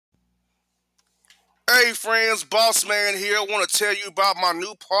Hey friends, Bossman here. I want to tell you about my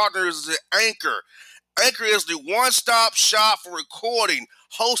new partners at Anchor. Anchor is the one-stop shop for recording,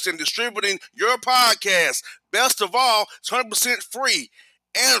 hosting, distributing your podcast. Best of all, it's 100% free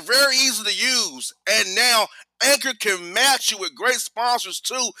and very easy to use. And now, Anchor can match you with great sponsors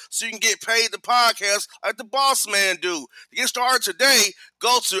too, so you can get paid the podcast like the Bossman do. To get started today,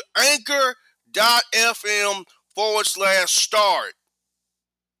 go to anchor.fm/start.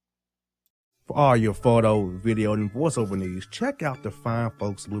 For all your photo, video, and voiceover needs, check out the fine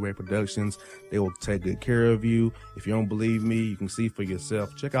folks at Blueberry Productions. They will take good care of you. If you don't believe me, you can see for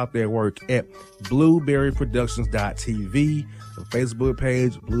yourself. Check out their work at blueberryproductions.tv, the Facebook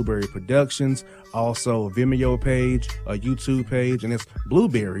page, Blueberry Productions, also a Vimeo page, a YouTube page, and it's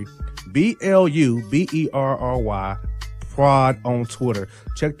Blueberry, BLUBERRY, Prod on Twitter.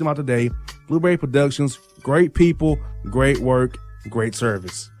 Check them out today. Blueberry Productions, great people, great work, great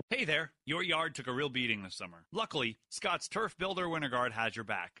service. Hey there, your yard took a real beating this summer. Luckily, Scott's Turf Builder Winter Guard has your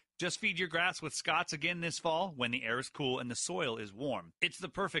back. Just feed your grass with Scott's again this fall when the air is cool and the soil is warm. It's the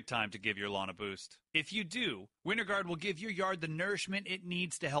perfect time to give your lawn a boost. If you do, Winter Guard will give your yard the nourishment it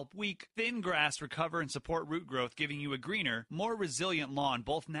needs to help weak, thin grass recover and support root growth, giving you a greener, more resilient lawn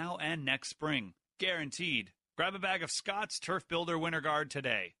both now and next spring. Guaranteed. Grab a bag of Scott's Turf Builder Winter Guard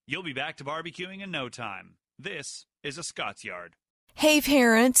today. You'll be back to barbecuing in no time. This is a Scott's Yard. Hey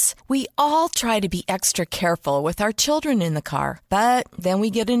parents, we all try to be extra careful with our children in the car, but then we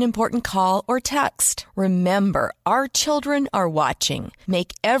get an important call or text. Remember, our children are watching.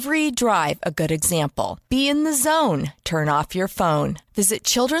 Make every drive a good example. Be in the zone. Turn off your phone. Visit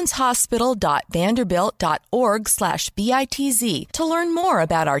childrenshospital.vanderbilt.org/BITZ to learn more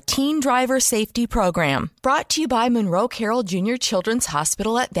about our teen driver safety program. Brought to you by Monroe Carroll Jr. Children's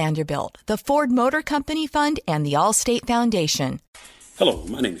Hospital at Vanderbilt, the Ford Motor Company Fund, and the Allstate Foundation. Hello,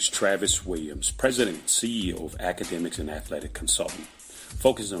 my name is Travis Williams, President and CEO of Academics and Athletic Consulting,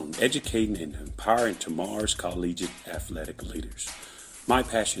 focusing on educating and empowering tomorrow's collegiate athletic leaders. My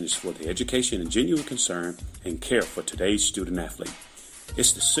passion is for the education and genuine concern and care for today's student athlete.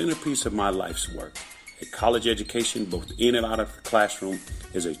 It's the centerpiece of my life's work. A college education, both in and out of the classroom,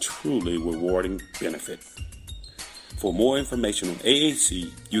 is a truly rewarding benefit. For more information on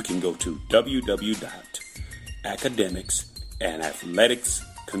AAC, you can go to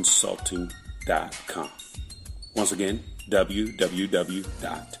www.academicsandathleticsconsulting.com. Once again,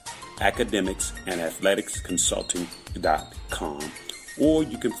 www.academicsandathleticsconsulting.com. Or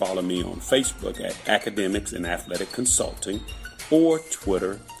you can follow me on Facebook at Academics and Athletic Consulting, or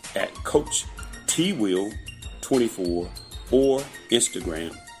Twitter at Coach TWill24, or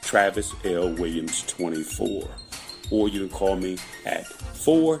Instagram Travis L. Williams 24. Or you can call me at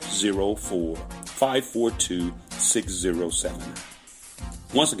 404-542-6079.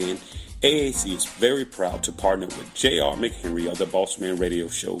 Once again, AAC is very proud to partner with J.R. McHenry of the Bossman Radio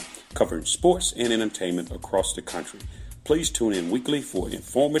Show, covering sports and entertainment across the country. Please tune in weekly for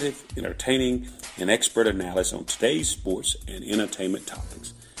informative, entertaining, and expert analysis on today's sports and entertainment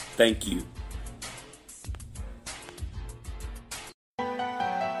topics. Thank you.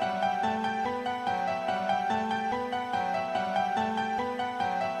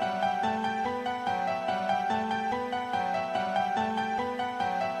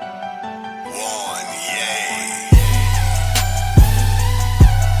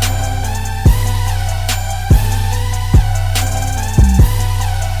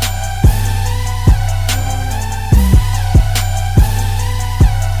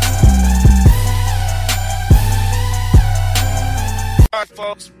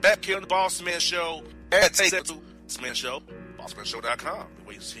 Folks, back here on the Bossman Show at Bossman Show, BossmanShow.com.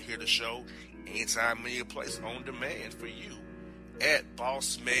 Where you hear the show anytime, any place, on demand for you at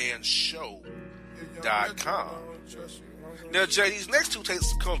BossmanShow.com. Now, Jay, these next two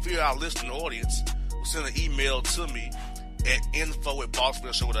tapes come via our listening audience who send an email to me at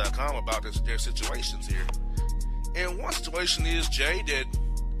info@BossmanShow.com about their situations here. And one situation is, Jay, that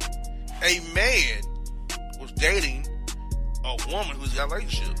a man was dating a woman who's got a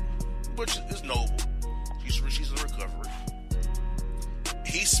relationship, which is noble. She's in recovery.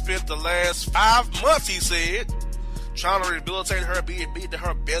 He spent the last 5 months, he said, trying to rehabilitate her, be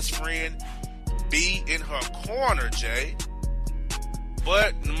her best friend, be in her corner, Jay.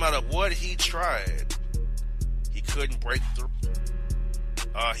 But no matter what he tried, he couldn't break through.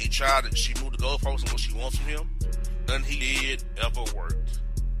 He tried, she moved the goalposts and what she wants from him. None he did ever worked.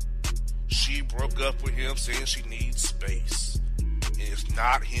 She broke up with him saying she needs space. And it's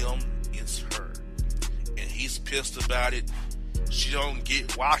not him, it's her. And he's pissed about it. She don't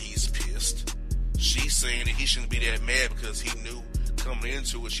get why he's pissed. She's saying that he shouldn't be that mad because he knew coming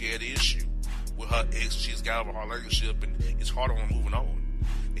into it she had an issue with her ex. She's got over her relationship, and it's harder on moving on.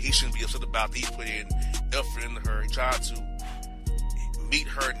 And he shouldn't be upset about that. He put in effort into her. He tried to meet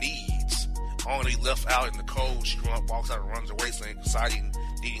her needs. Only left out in the cold. She walks out and runs away, saying anxiety and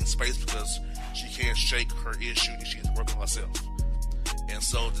needing space because she can't shake her issue and she's working on herself. And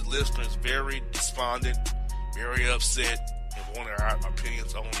so the listener is very despondent, very upset, and wanting our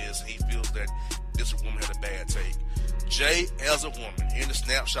opinions on this. And he feels that this woman had a bad take. Jay, as a woman, in the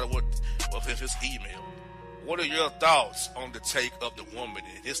snapshot of his email, what are your thoughts on the take of the woman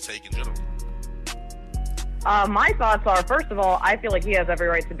and his take in general? My thoughts are, first of all, I feel like he has every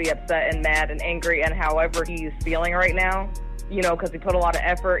right to be upset and mad and angry and however he's feeling right now, you know, because he put a lot of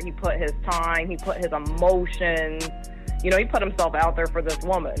effort, he put his time, he put his emotions, you know, he put himself out there for this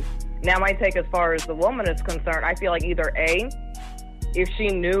woman. Now, my take as far as the woman is concerned, I feel like either A, if she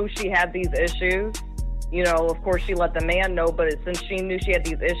knew she had these issues, you know, of course she let the man know, but since she knew she had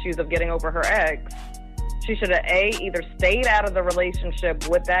these issues of getting over her ex, she should have, A, either stayed out of the relationship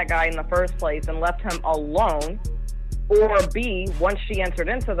with that guy in the first place and left him alone, or B, once she entered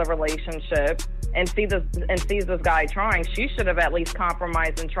into the relationship and sees this guy trying, she should have at least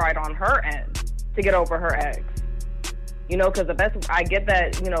compromised and tried on her end to get over her ex. You know, because the best, I get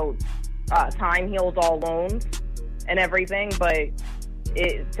that, you know, time heals all wounds and everything, but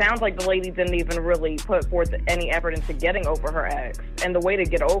it sounds like the lady didn't even really put forth any effort into getting over her ex. And the way to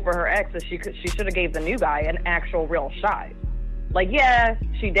get over her ex is she should have gave the new guy an actual real shot. Like, yeah,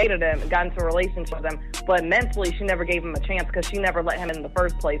 she dated him and got into a relationship with him, but mentally she never gave him a chance because she never let him in the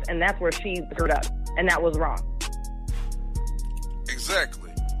first place, and that's where she screwed up, and that was wrong.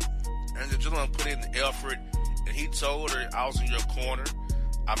 Exactly. And the gentleman put in the effort, and he told her, I was in your corner.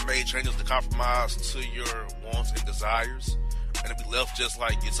 I made changes to compromise to your wants and desires, and if we left just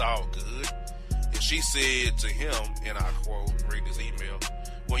like it's all good. And she said to him, and I quote, read this email,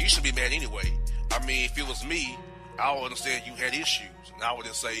 well, you should be mad anyway. I mean, if it was me, I would understand you had issues. And I would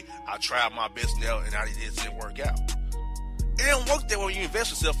just say, I tried my best now, and it didn't work out. It didn't work that way when you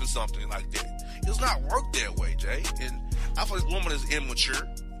invest yourself in something like that. It's not work that way, Jay. And I feel like this woman is immature.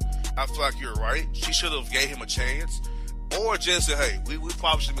 I feel like you're right. She should have gave him a chance. Or just said, hey, we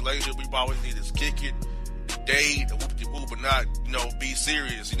probably should be later. We probably need to kick it, date, whoop-de-whoop, but not, you know, be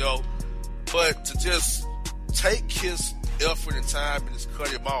serious, you know. But to just take his effort and time and just cut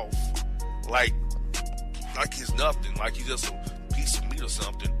him off like he's nothing, like he's just a piece of meat or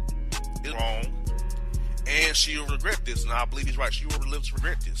something, is wrong. And she will regret this, and I believe he's right. She will live to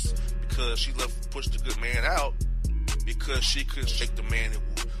regret this because she pushed the good man out because she couldn't shake the man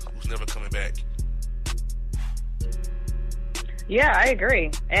who's never coming back. Yeah, I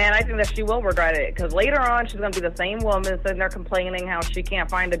agree. And I think that she will regret it because later on she's going to be the same woman sitting there complaining how she can't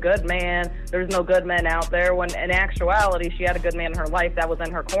find a good man. There's no good men out there when in actuality she had a good man in her life that was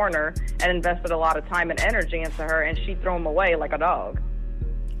in her corner and invested a lot of time and energy into her, and she threw him away like a dog.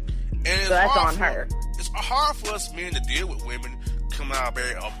 And so that's on her. It's hard for us men to deal with women coming out of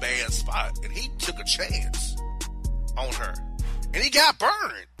a bad spot, and he took a chance on her. And he got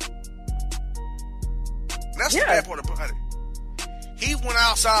burned. That's the bad part about it. He went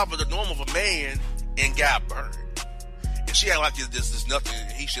outside of the norm of a man and got burned. And she act like this is nothing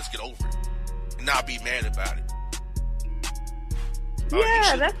and he should just get over it and not be mad about it.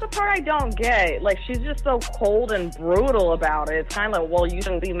 Yeah, that's the part I don't get. Like, she's just so cold and brutal about it. It's kind of like, well, you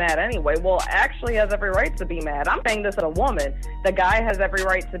shouldn't be mad anyway. Well, actually has every right to be mad. I'm saying this as a woman. The guy has every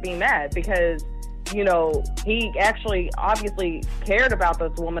right to be mad because, you know, he actually obviously cared about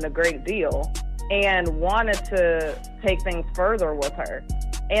this woman a great deal and wanted to take things further with her.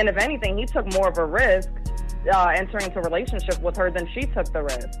 And if anything, he took more of a risk entering into a relationship with her than she took the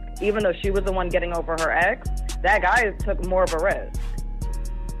risk. Even though she was the one getting over her ex, that guy took more of a risk.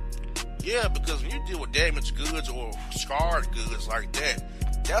 Yeah, because when you deal with damaged goods or scarred goods like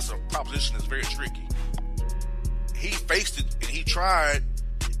that, that's a proposition that's very tricky. He faced it and he tried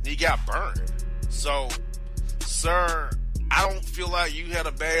and he got burned. So, sir, I don't feel like you had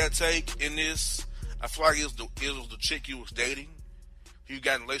a bad take in this. I feel like it was the chick you was dating. You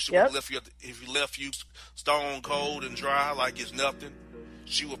got in a relationship with, if you left you stone cold and dry like it's nothing,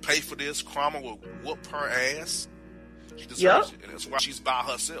 she would pay for this. Karma would whoop her ass. She deserves it, and that's why she's by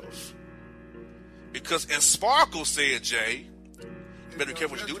herself. Because, and Sparkle said, Jay, you better be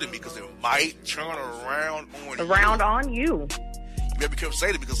careful what you do to me because it might turn around on you. You better be careful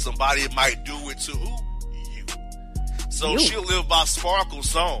saying it because somebody might do it to who? So she'll live by Sparkle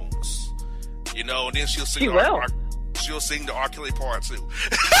songs, you know, and then she'll sing the R. Kelly part too.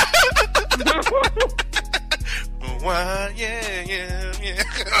 Why, yeah.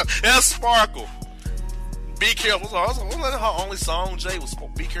 That's Sparkle. Be careful. Wasn't her only song, Jay, was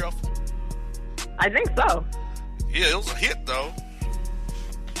Be Careful? I think so. Yeah, it was a hit, though.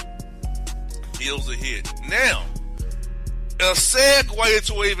 It was a hit. Now, a segue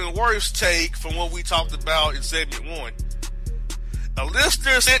to an even worse take from what we talked about in segment 1. A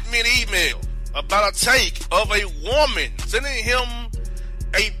listener sent me an email about a take of a woman sending him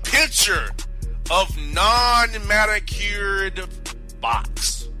a picture of non-manicured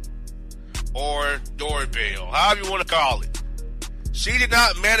box or doorbell, however you want to call it. She did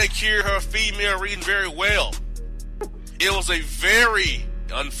not manicure her female reading very well. It was a very,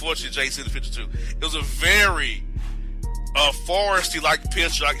 unfortunate, Jay sent the picture too. It was a very foresty-like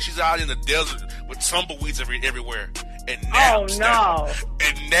picture. Like she's out in the desert with tumbleweeds everywhere. And naps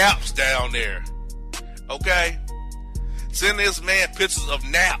naps down there. Okay? Sending this man pictures of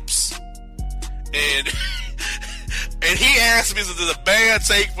naps. And and he asked me, is it a bad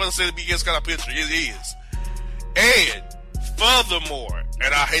take for us to be this kind of picture? It is. And furthermore,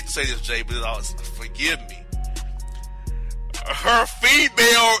 and I hate to say this, Jay, but forgive me, her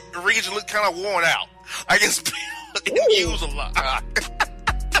female region looked kind of worn out. I guess it used a lot.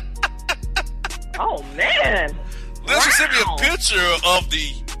 Oh, man. Listen, sent me a picture of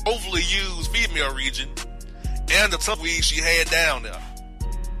the overly used female region and the tumbleweed she had down there.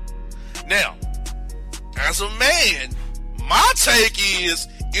 Now, as a man, my take is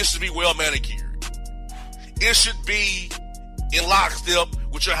it should be well manicured. It should be in lockstep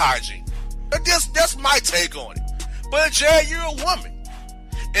with your hygiene. That's my take on it. But Jay, you're a woman.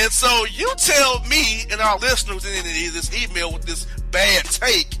 And so you tell me and our listeners in this email with this bad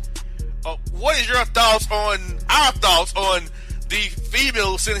take, what is your thoughts on our thoughts on the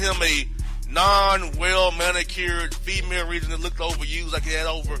female sending him a non-well manicured female region that looked overused like it had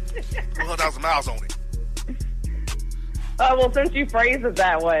over 100,000 miles on it? Well, since you phrase it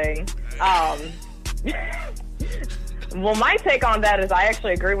that way, well, my take on that is I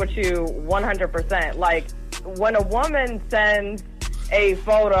actually agree with you 100%. Like, when a woman sends a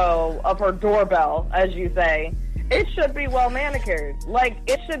photo of her doorbell, as you say, it should be well manicured. Like,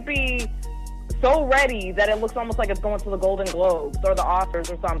 it should be so ready that it looks almost like it's going to the Golden Globes or the Oscars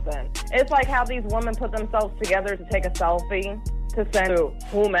or something. It's like how these women put themselves together to take a selfie to send to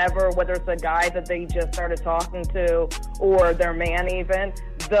whomever, whether it's a guy that they just started talking to or their man even.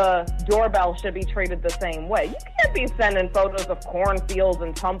 The doorbell should be treated the same way. You can't be sending photos of cornfields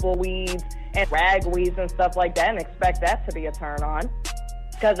and tumbleweeds and ragweeds and stuff like that and expect that to be a turn on,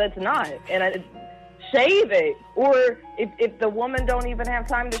 because it's not. And shave it, or if the woman don't even have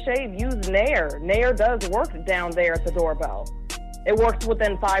time to shave, use Nair. Nair does work down there at the doorbell. It works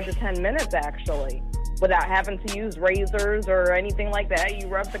within 5 to 10 minutes actually, without having to use razors or anything like that. You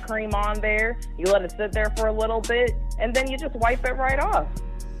rub the cream on there, you let it sit there for a little bit, and then you just wipe it right off.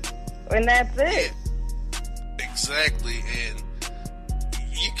 And that's it. Exactly. And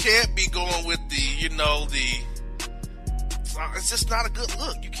you can't be going with it's just not a good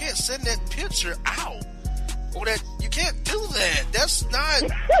look. You can't send that picture out. Or that, you can't do that. That's not,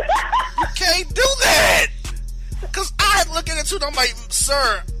 you can't do that. Because I look at it too and I'm like,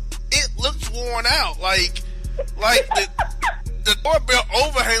 sir, it looks worn out. Like the doorbell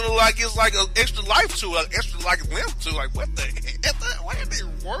overhang look like it's like an extra life to it, an extra like length to it. Like, what in the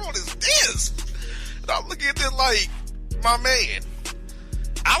world is this? And I'm looking at it like, my man,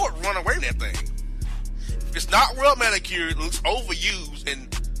 I would run away from that thing. If it's not well manicured, it looks overused, and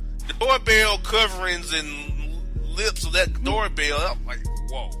the doorbell coverings and lips of that doorbell, I'm like,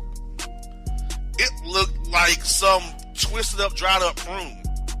 whoa. It looked like some twisted up, dried up prune.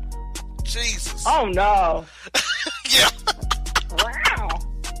 Jesus. Oh, no. Yeah. Wow.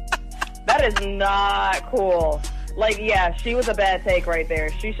 That is not cool. Like, yeah, she was a bad take right there.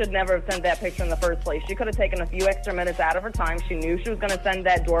 She should never have sent that picture in the first place. She could have taken a few extra minutes out of her time. She knew she was going to send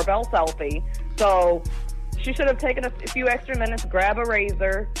that doorbell selfie. So she should have taken a few extra minutes, grab a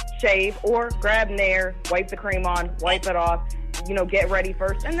razor, shave, or grab Nair, wipe the cream on, wipe it off, get ready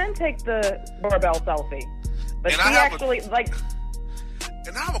first, and then take the doorbell selfie. But and she actually,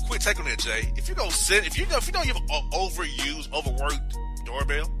 and I have a quick take on that, Jay. If you don't have an overused, overworked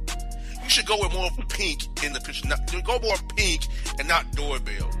doorbell, you should go with more pink in the picture. Go more pink and not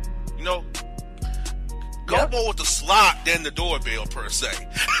doorbell. Go more with the slot than the doorbell per se.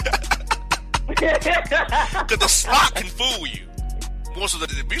 Because the slot can fool you. Once the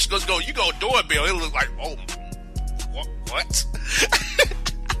bitch you go doorbell, it looks like, oh, what?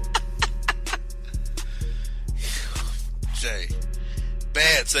 Jay,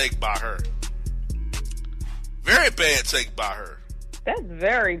 bad take by her. Very bad take by her. That's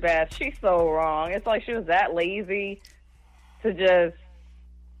very bad. She's so wrong. It's like she was that lazy to just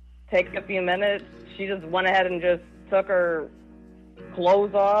take a few minutes. She just went ahead and just took her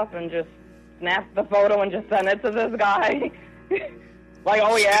clothes off and just snap the photo and just send it to this guy. Like,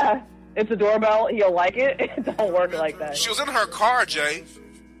 oh yeah, it's a doorbell, he'll like it. It don't work like that. She was in her car, Jay.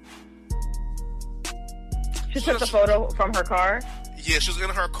 She took the photo from her car? Yeah, she was in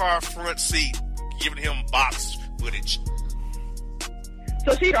her car front seat, giving him box footage.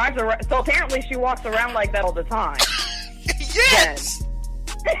 So she drives around. So apparently she walks around like that all the time. Yes!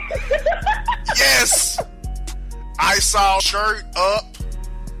 Yes! I saw shirt up,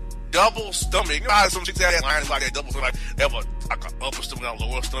 double stomach. You know how some chicks have lines like that, double stomach, like they have like an upper stomach, a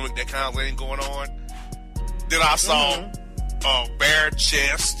lower stomach, that kind of thing going on. Then I saw a bare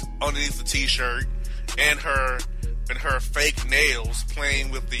chest underneath the t-shirt and her fake nails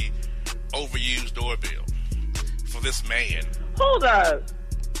playing with the overused doorbell for this man. Hold up.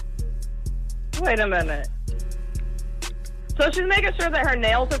 Wait a minute. So she's making sure that her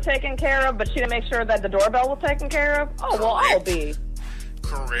nails are taken care of, but she didn't make sure that the doorbell was taken care of? Oh, well, I'll be.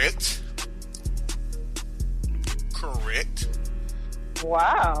 Correct.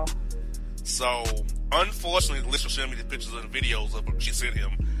 Wow. So, unfortunately, the listener sent me the pictures and the videos of what she sent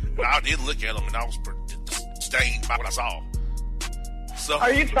him. And I did look at them, and I was disdained by what I saw. So,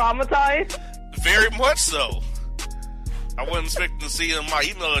 are you traumatized? Very much so. I wasn't expecting to see in my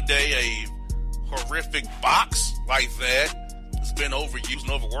email today a horrific box like that. It's been overused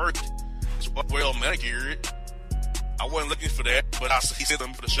and overworked. It's well manicured. I wasn't looking for that, but he sent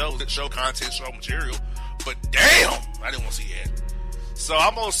them for the show content, show material. But damn, I didn't want to see that. So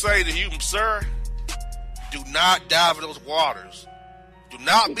I'm going to say to you, sir, do not dive in those waters. Do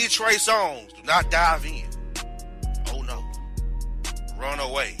not be Trey Songz. Do not dive in. Oh no. Run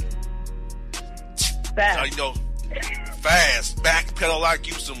away. Fast. You know, fast. Backpedal like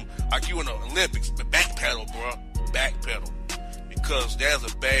you in the Olympics. But backpedal, bro. Backpedal. Because there's a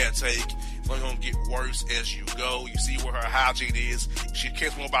bad take. It's only going to get worse as you go. You see where her hygiene is. She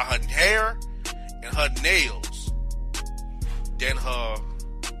cares more about her hair and her nails than her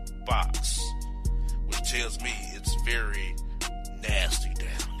box. Which tells me it's very nasty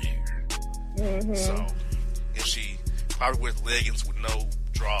down there. Mm-hmm. So, and she probably wears leggings with no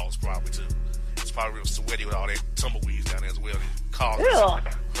drawers, probably too. It's probably real sweaty with all that tumbleweeds down there as well. It causes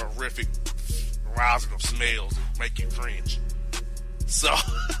horrific rising of smells that make you cringe. So,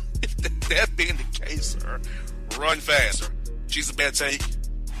 if that being the case, sir, run faster. She's a bad take,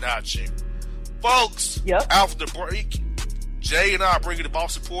 not you. Folks, after the break, Jay and I bring you the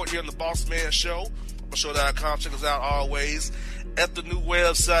Boss Report here on the Bossman Show. Show.com. Check us out always at the new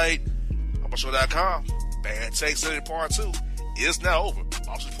website, Show.com. Bad Take City Part 2 is now over.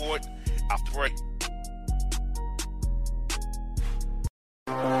 Boss Report after break.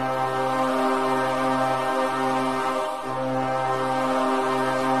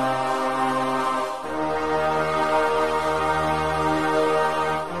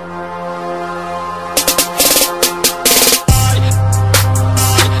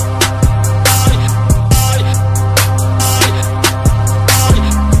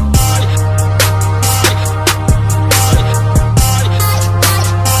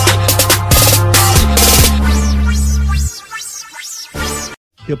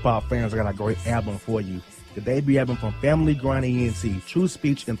 Hip-hop fans, I got a great album for you. The debut album from Family Grind ENT, True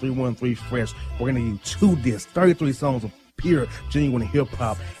Speech and 313 Fresh. We're going to give you 2 discs, 33 songs of pure, genuine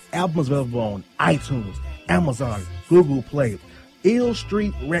hip-hop. Albums available on iTunes, Amazon, Google Play,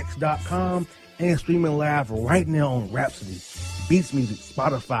 illstreetrex.com, and streaming live right now on Rhapsody, Beats Music,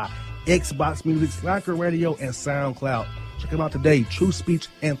 Spotify, Xbox Music, Slacker Radio, and SoundCloud. Check them out today. True Speech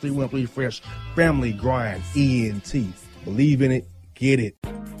and 313 Fresh. Family Grind ENT. Believe in it. Get it.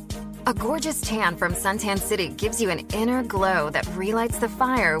 A gorgeous tan from Suntan City gives you an inner glow that relights the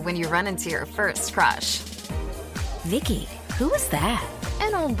fire when you run into your first crush. Vicky, who was that?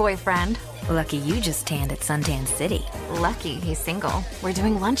 An old boyfriend. Lucky you just tanned at Suntan City. Lucky he's single. We're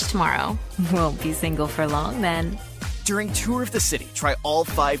doing lunch tomorrow. Won't be single for long then. During Tour of the City, try all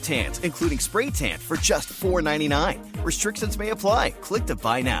 5 tans, including spray tan, for just $4.99. Restrictions may apply. Click to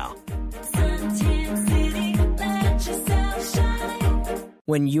buy now. Suntan City, let yourself shine.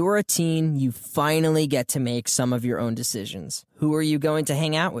 When you're a teen, you finally get to make some of your own decisions. Who are you going to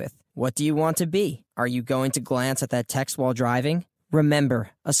hang out with? What do you want to be? Are you going to glance at that text while driving? Remember,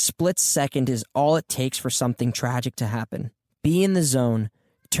 a split second is all it takes for something tragic to happen. Be in the zone.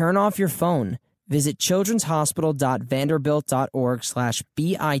 Turn off your phone. Visit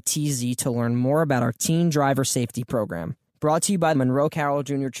childrenshospital.vanderbilt.org/BITZ to learn more about our teen driver safety program. Brought to you by the Monroe Carroll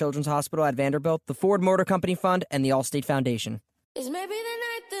Jr. Children's Hospital at Vanderbilt, the Ford Motor Company Fund, and the Allstate Foundation. It's maybe the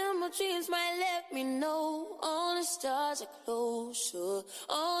night that my dreams might let me know. All the stars are closer.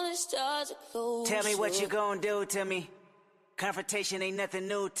 All the stars are closer. Tell me what you gonna do to me. Confrontation ain't nothing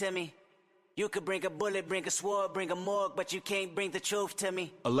new to me. You could bring a bullet, bring a sword, bring a morgue, but you can't bring the truth to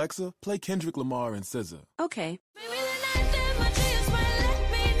me. Alexa, play Kendrick Lamar and SZA. Okay.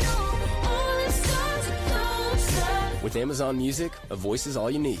 With Amazon Music, a voice is all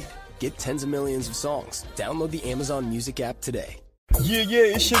you need. Get tens of millions of songs. Download the Amazon Music app today. Yeah,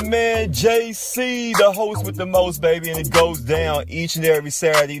 it's your man JC, the host with the most, baby, and it goes down each and every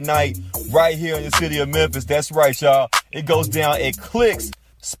Saturday night right here in the city of Memphis. That's right, y'all. It goes down at Clicks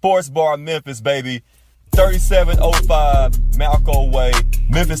Sports Bar Memphis, baby. 3705 Malco Way,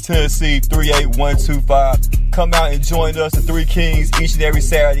 Memphis, Tennessee, 38125. Come out and join us, the Three Kings, each and every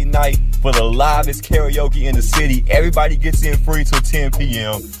Saturday night for the livest karaoke in the city. Everybody gets in free till 10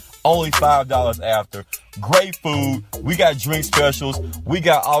 p.m. Only $5 after. Great food. We got drink specials. We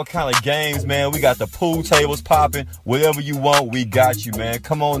got all kind of games, man. We got the pool tables popping. Whatever you want, we got you, man.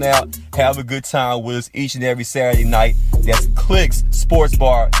 Come on out. Have a good time with us each and every Saturday night. That's Clicks Sports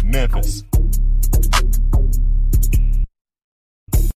Bar, Memphis.